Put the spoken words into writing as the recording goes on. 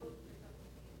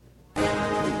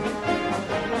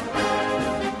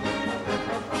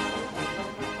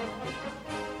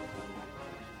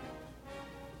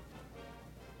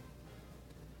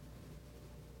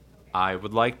I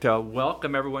would like to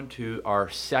welcome everyone to our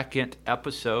second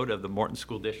episode of the Morton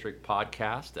School District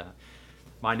podcast.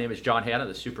 My name is John Hanna,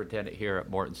 the superintendent here at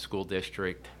Morton School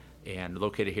District and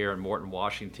located here in Morton,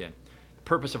 Washington. The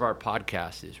purpose of our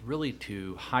podcast is really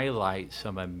to highlight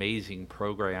some amazing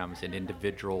programs and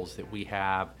individuals that we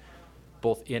have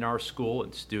both in our school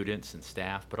and students and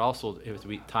staff, but also as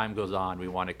time goes on, we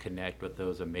want to connect with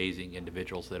those amazing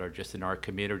individuals that are just in our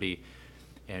community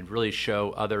and really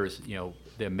show others,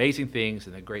 the amazing things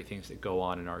and the great things that go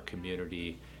on in our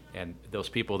community and those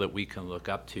people that we can look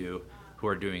up to who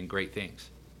are doing great things.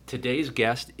 Today's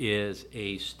guest is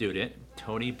a student,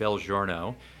 Tony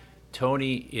Belgiorno.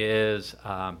 Tony has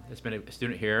been a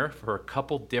student here for a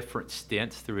couple different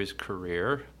stints through his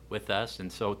career with us. And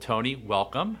so, Tony,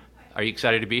 welcome. Are you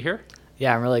excited to be here?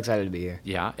 Yeah, I'm really excited to be here.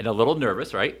 Yeah, and a little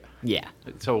nervous, right? Yeah.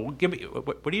 So give me,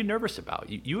 what are you nervous about?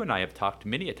 You and I have talked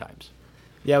many a times.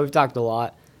 Yeah, we've talked a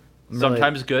lot.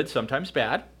 Sometimes good, sometimes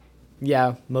bad.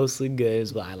 Yeah, mostly good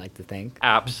is what I like to think.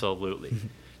 Absolutely.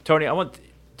 Tony, I want to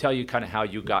tell you kind of how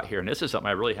you got here, and this is something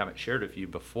I really haven't shared with you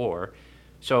before.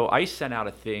 So I sent out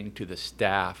a thing to the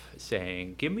staff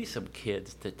saying, give me some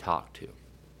kids to talk to.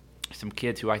 Some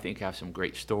kids who I think have some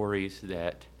great stories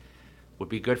that would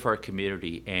be good for our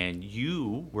community, and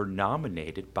you were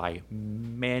nominated by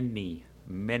many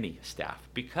staff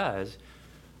because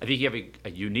I think you have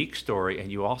a unique story,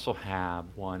 and you also have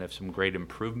one of some great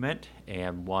improvement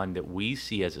and one that we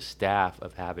see as a staff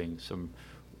of having some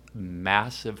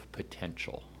massive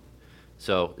potential.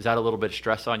 So is that a little bit of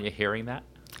stress on you hearing that?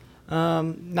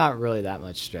 Not really that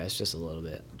much stress, just a little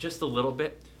bit. Just a little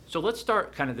bit. So let's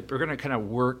start we're going to kind of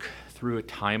work through a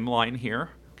timeline here.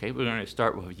 Okay, we're going to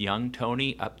start with young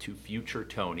Tony up to future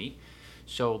Tony.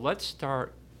 So let's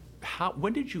start,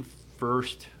 when did you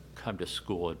first come to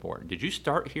school at Morton? Did you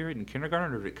start here in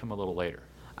kindergarten or did it come a little later?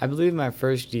 I believe my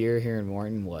first year here in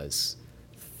Morton was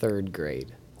third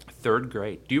grade. Third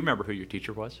grade. Do you remember who your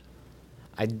teacher was?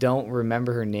 I don't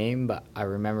remember her name, but I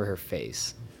remember her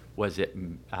face. Was it,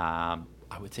 I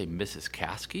would say Mrs.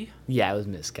 Caskey? Yeah, it was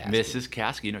Miss Caskey. Mrs.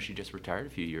 Caskey, she just retired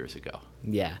a few years ago.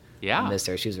 Yeah. Yeah. I missed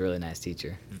her. She was a really nice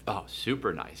teacher. Oh,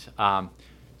 super nice.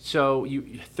 So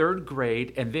you third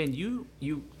grade, and then you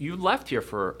left here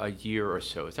for a year or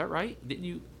so. Is that right? Didn't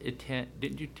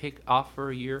you take off for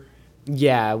a year?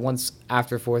 Yeah, once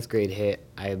after fourth grade hit,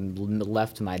 I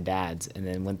left my dad's and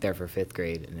then went there for fifth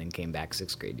grade and then came back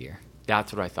sixth grade year.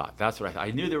 That's what I thought.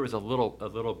 I knew there was a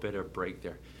little bit of break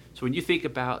there. So when you think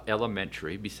about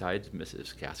elementary, besides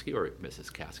Mrs.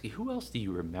 Caskey, who else do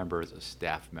you remember as a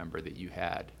staff member that you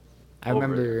had? I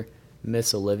remember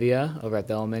Miss Olivia over at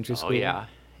the elementary school. Oh, yeah.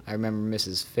 I remember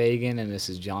Mrs. Fagan and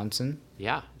Mrs. Johnson.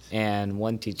 Yeah. And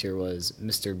one teacher was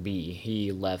Mr. B.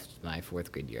 He left my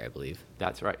fourth grade year, I believe.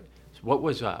 That's right. So what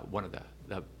was what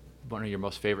was your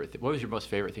most favorite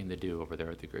thing to do over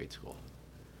there at the grade school?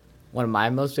 One of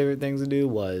my most favorite things to do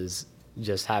was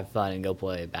just have fun and go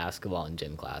play basketball in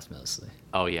gym class mostly.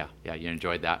 Oh, yeah. Yeah, you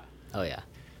enjoyed that? Oh, yeah.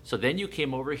 So then you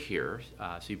came over here.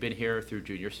 So you've been here through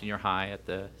junior, senior high at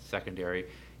the secondary.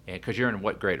 And because you're in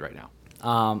what grade right now?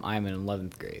 I'm in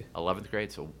 11th grade. 11th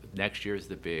grade. So next year is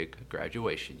the big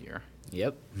graduation year.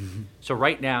 Yep. So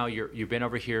right now, you've been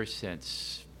over here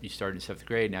since you started in 7th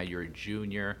grade. Now you're a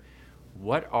junior.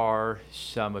 What are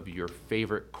some of your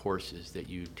favorite courses that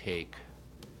you take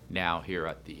now here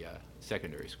at the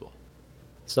secondary school?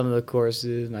 Some of the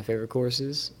courses, my favorite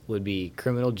courses, would be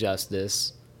criminal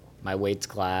justice, my weights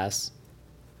class.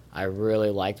 I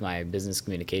really liked my business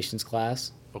communications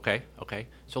class. Okay.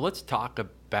 So let's kind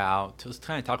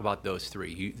of talk about those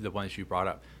three, the ones you brought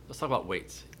up. Let's talk about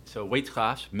weights. So weights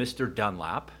class, Mr.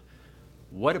 Dunlap.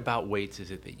 What about weights is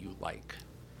it that you like?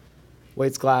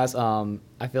 Weights class,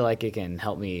 I feel like it can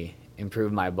help me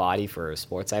improve my body for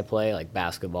sports I play, like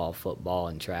basketball, football,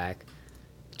 and track.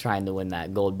 Trying to win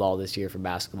that gold ball this year for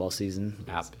basketball season.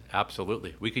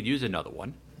 Absolutely. We could use another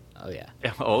one. Oh, yeah.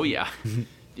 Oh, yeah.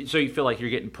 So you feel like you're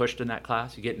getting pushed in that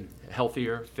class? You're getting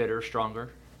healthier, fitter,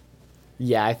 stronger?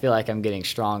 Yeah, I feel like I'm getting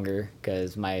stronger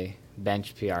because my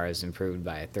bench PR has improved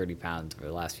by 30 pounds over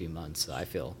the last few months, so I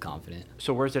feel confident.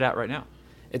 So where's it at right now?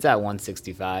 It's at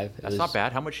 165. That's not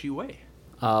bad. How much do you weigh?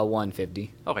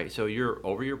 150. Okay, so you're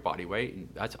over your body weight, and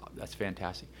that's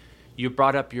fantastic. You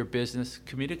brought up your business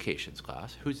communications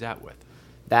class. Who's that with?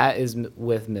 That is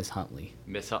with Miss Huntley.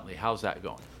 Miss Huntley, how's that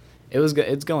going?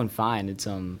 It's going fine. It's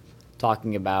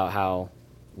talking about how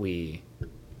we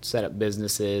set up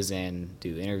businesses and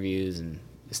do interviews and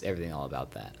just everything all about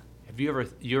that. Have you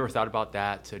ever thought about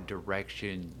that? It's a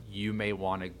direction you may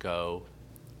want to go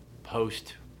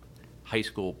post high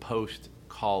school, post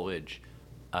college,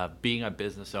 being a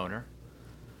business owner?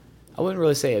 I wouldn't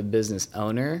really say a business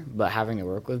owner, but having to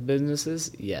work with businesses,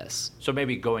 yes. So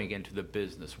maybe going into the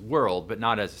business world, but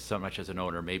not as so much as an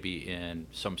owner, maybe in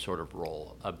some sort of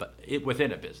role, but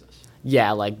within a business.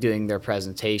 Yeah, like doing their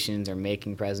presentations or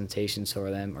making presentations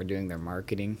for them or doing their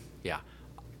marketing. Yeah.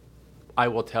 I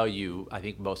will tell you, I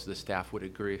think most of the staff would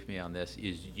agree with me on this,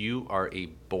 is you are a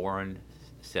born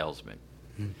salesman.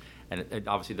 And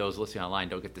obviously those listening online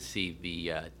don't get to see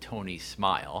the Tony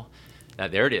smile.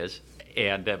 There it is.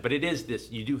 But it is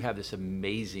this, you do have this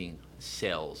amazing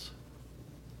sales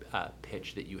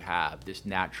pitch that you have, this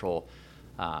natural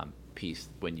piece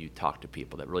when you talk to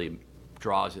people that really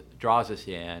draws us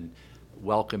in,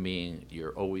 welcoming.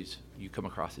 You come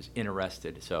across as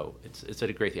interested. So it's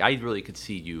a great thing. I really could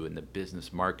see you in the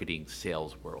business marketing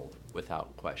sales world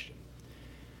without question.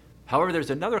 However,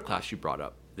 there's another class you brought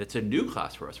up that's a new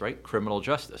class for us, right? Criminal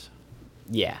justice.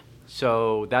 Yeah.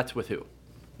 So that's with who?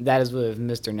 That is with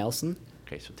Mr. Nelson.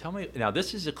 Okay, so tell me, now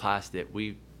this is a class that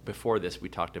before this we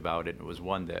talked about it, and it was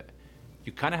one that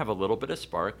you kind of have a little bit of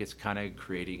spark. It's kind of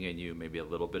creating in you maybe a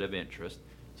little bit of interest.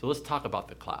 So let's talk about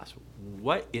the class.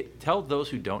 Tell those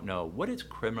who don't know, what is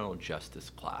criminal justice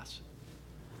class?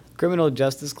 Criminal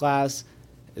justice class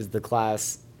is the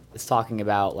class that's talking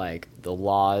about like the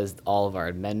laws, all of our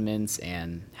amendments,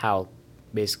 and how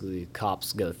basically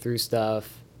cops go through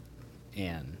stuff.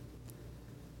 And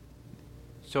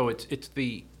So it's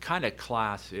the kind of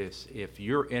class is if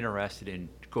you're interested in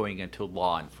going into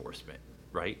law enforcement,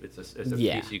 right? It's a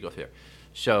Yeah. piece you go through.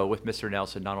 So with Mr.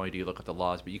 Nelson, not only do you look at the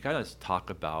laws, but you kind of talk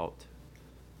about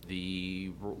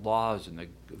the laws and the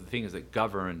things that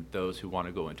govern those who want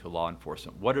to go into law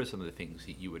enforcement. What are some of the things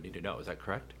that you would need to know? Is that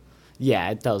correct? yeah,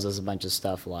 it tells us a bunch of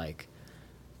stuff like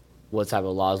what type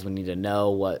of laws we need to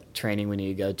know, what training we need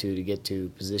to go to get to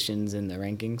positions in the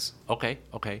rankings. Okay.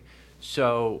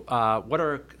 So what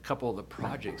are a couple of the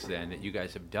projects then that you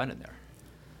guys have done in there?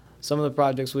 Some of the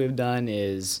projects we've done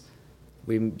is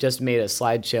we just made a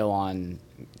slideshow on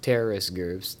terrorist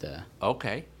groups.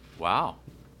 Okay. Wow.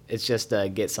 It's just to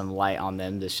get some light on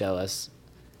them to show us.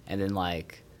 And then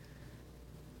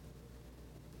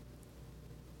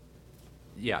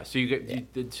Yeah, so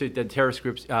so the terrorist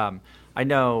groups. I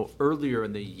know earlier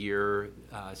in the year,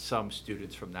 some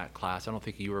students from that class. I don't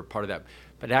think you were part of that,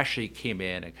 but actually came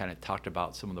in and kind of talked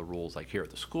about some of the rules, like here at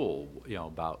the school,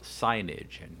 about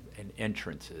signage and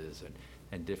entrances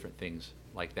and different things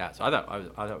like that. So I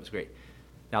thought it was great.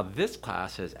 Now this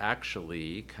class has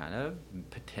actually kind of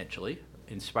potentially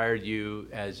inspired you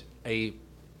as a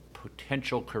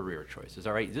potential career choice. Is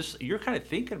that right? You're kind of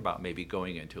thinking about maybe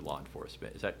going into law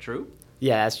enforcement. Is that true?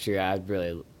 yeah, that's true.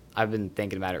 I've been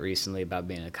thinking about it recently about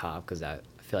being a cop because I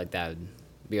feel like that would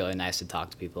be really nice to talk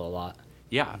to people a lot.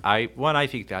 Yeah, I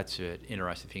think that's an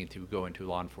interesting thing to go into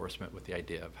law enforcement with the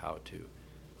idea of how to,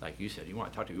 like you said, you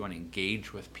want to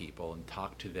engage with people and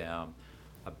talk to them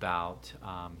about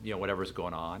whatever's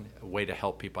going on, a way to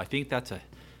help people. I think that's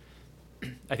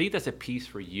a piece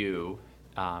for you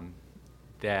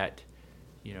that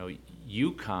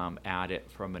you come at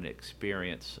it from an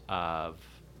experience of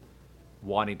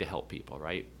wanting to help people,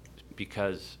 right?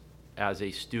 Because as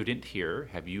a student here,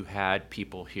 have you had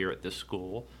people here at this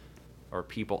school or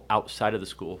people outside of the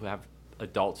school who have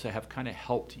adults that have kind of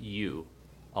helped you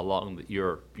along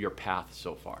your path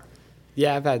so far?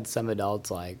 Yeah, I've had some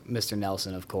adults like Mr.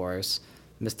 Nelson, of course,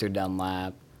 Mr.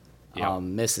 Dunlap, Yeah.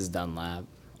 Mrs. Dunlap,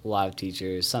 a lot of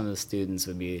teachers. Some of the students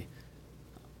would be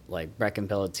like Brecken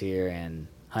Pelletier and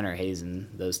Hunter Hazen.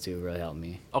 Those two really helped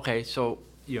me. Okay, so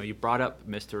you brought up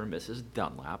Mr. and Mrs.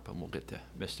 Dunlap, and we'll get to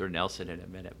Mr. Nelson in a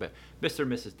minute. But Mr.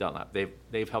 and Mrs. Dunlap,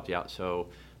 they've helped you out. So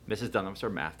Mrs. Dunlap's our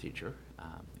math teacher.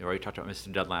 You already talked about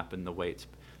Mr. Dunlap and the weights.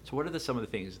 So what are some of the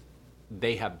things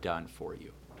they have done for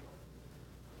you?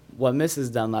 What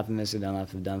Mrs. Dunlap and Mr. Dunlap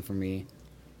have done for me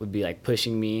would be like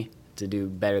pushing me to do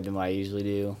better than what I usually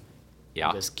do.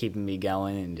 Yeah. Just keeping me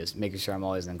going and just making sure I'm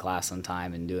always in class on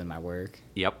time and doing my work.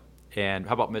 Yep. And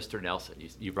how about Mr. Nelson?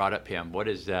 You brought up him. What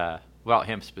is about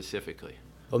him specifically?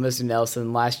 Well, Mr.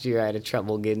 Nelson, last year I had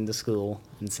trouble getting to school,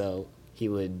 and so he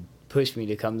would push me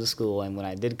to come to school. And when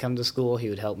I did come to school, he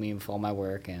would help me with all my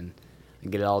work and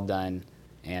get it all done,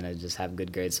 and I'd just have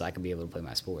good grades so I could be able to play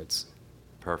my sports.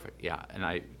 Perfect. Yeah. And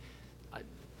I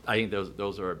think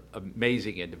those are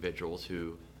amazing individuals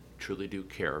who truly do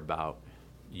care about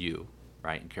you,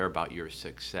 right, and care about your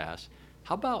success.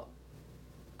 How about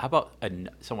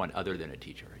someone other than a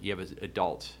teacher? You have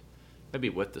adults, maybe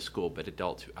with the school, but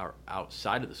adults who are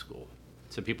outside of the school.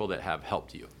 Some people that have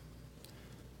helped you.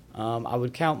 I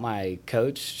would count my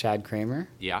coach, Chad Kramer.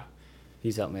 Yeah.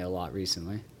 He's helped me a lot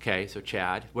recently. Okay. So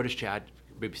Chad, what is Chad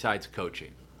besides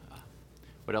coaching?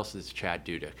 What else does Chad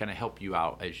do to kind of help you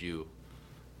out as you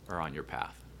are on your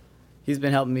path? He's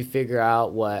been helping me figure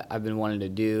out what I've been wanting to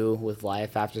do with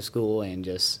life after school and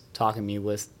just talking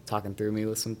through me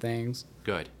with some things.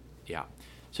 Good. Yeah.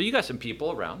 So you got some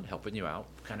people around helping you out,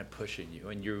 kind of pushing you,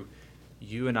 and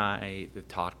you and I have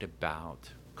talked about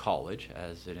college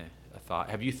as a thought.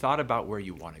 Have you thought about where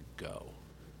you want to go?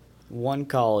 One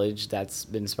college that's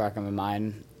been sparking my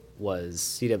mind was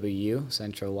CWU,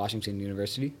 Central Washington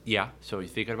University. Yeah. So you're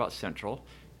thinking about Central.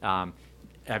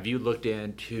 Have you looked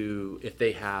into if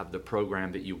they have the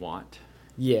program that you want?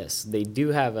 Yes, they do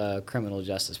have a criminal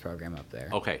justice program up there.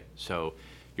 Okay. So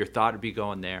your thought would be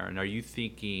going there, and are you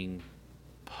thinking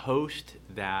post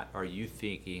that, are you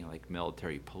thinking like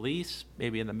military police,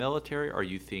 maybe in the military? Are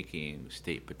you thinking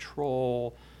state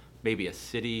patrol, maybe a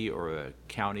city or a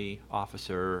county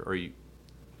officer? Or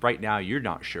right now you're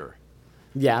not sure?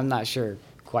 Yeah, I'm not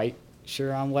quite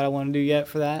sure on what I want to do yet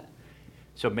for that.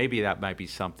 So maybe that might be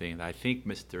something that I think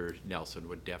Mr. Nelson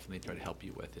would definitely try to help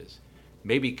you with, is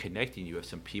maybe connecting you with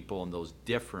some people in those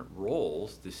different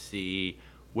roles to see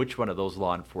which one of those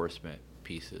law enforcement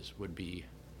pieces would be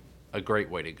a great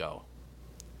way to go.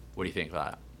 What do you think of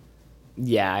that?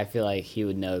 Yeah, I feel like he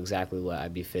would know exactly what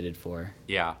I'd be fitted for.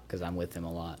 Yeah. Because I'm with him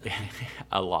a lot.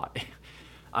 A lot.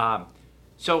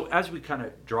 So as we kind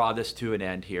of draw this to an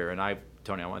end here, and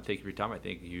Tony, I want to thank you for your time. I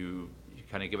think you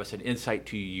kind of give us an insight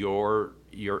to your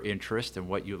interest and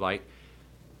what you like.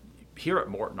 Here at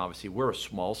Morton, obviously, we're a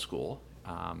small school,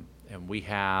 and I think we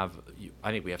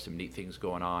have some neat things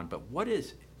going on. But what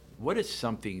is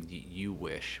something that you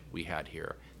wish we had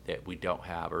here that we don't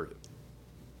have, or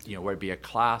whether it be a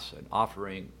class, an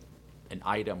offering, an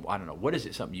item, I don't know. What is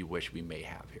it, something you wish we may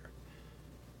have here?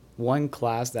 One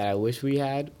class that I wish we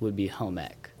had would be home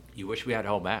ec. You wish we had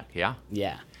home ec, yeah?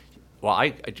 Yeah. Well, I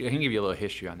can give you a little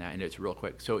history on that, and it's real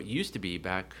quick. So it used to be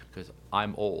back, because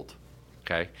I'm old,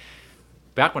 okay?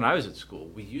 Back when I was at school,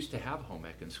 we used to have home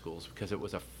ec in schools because it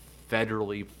was a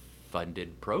federally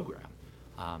funded program.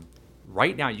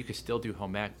 Right now, you can still do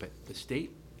home ec, but the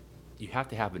state, you have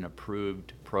to have an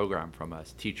approved program from a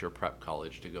teacher prep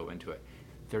college to go into it.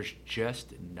 There's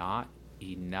just not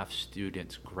enough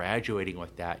students graduating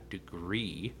with that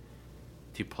degree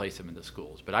to place them in the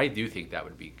schools. But I do think that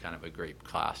would be kind of a great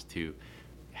class to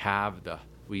have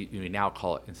we now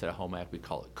call it, instead of home ec, we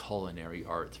call it culinary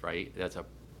arts, right? That's a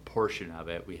portion of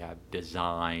it. We have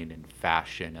design and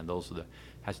fashion, and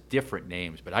has different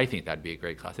names, but I think that'd be a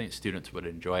great class. I think students would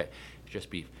enjoy it. Just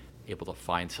be able to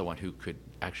find someone who could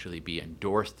actually be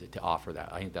endorsed to offer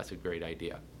that. I think that's a great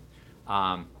idea.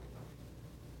 One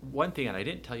thing, and I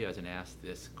didn't tell you I was going to ask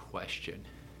this question,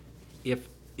 if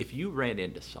you ran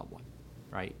into someone,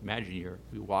 right? Imagine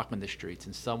you walk on the streets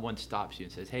and someone stops you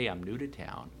and says, "Hey, I'm new to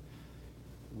town.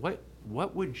 What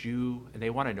would you?" And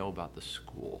they want to know about the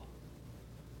school.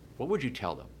 What would you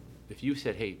tell them? If you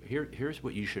said, "Hey, here's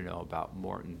what you should know about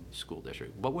Morton School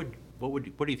District," what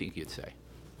do you think you'd say?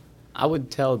 I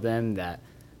would tell them that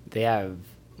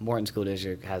Morton School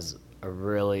District has a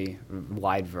really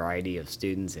wide variety of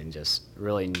students and just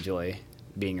really enjoy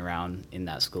being around in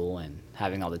that school and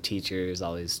having all the teachers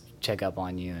always check up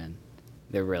on you, and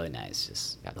they're really nice,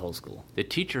 just the whole school. The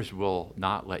teachers will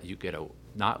not let you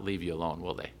not leave you alone,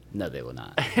 will they? No, they will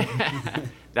not.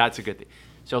 That's a good thing.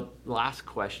 So last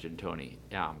question, Tony.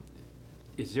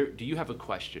 Do you have a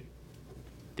question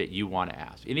that you want to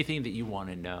ask? Anything that you want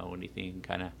to know? Anything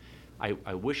kind of,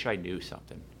 I wish I knew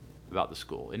something about the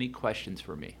school. Any questions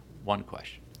for me? One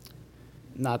question.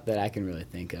 Not that I can really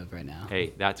think of right now.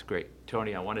 Hey, that's great.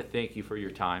 Tony, I want to thank you for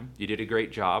your time. You did a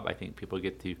great job. I think people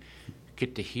get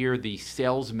to hear the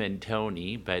salesman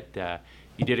Tony, but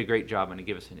you did a great job and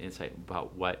give us an insight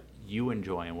about what you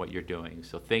enjoy and what you're doing.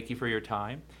 So thank you for your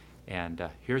time. And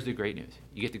here's the great news.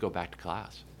 You get to go back to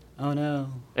class. Oh, no.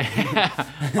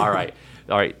 All right.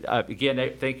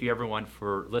 Again, thank you, everyone,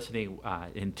 for listening.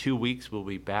 In 2 weeks, we'll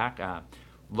be back.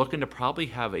 Looking to probably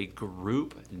have a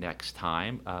group next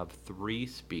time of 3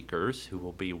 speakers who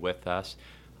will be with us.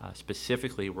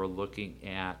 Specifically, we're looking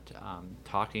at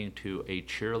talking to a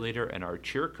cheerleader and our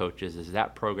cheer coaches, as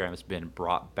that program has been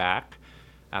brought back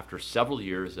after several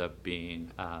years of being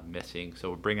missing. So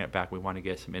we're bringing it back. We want to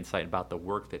get some insight about the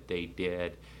work that they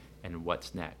did and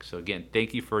what's next. So again,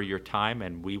 thank you for your time,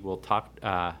 and we will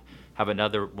have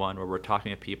another one where we're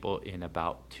talking to people in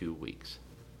about 2 weeks.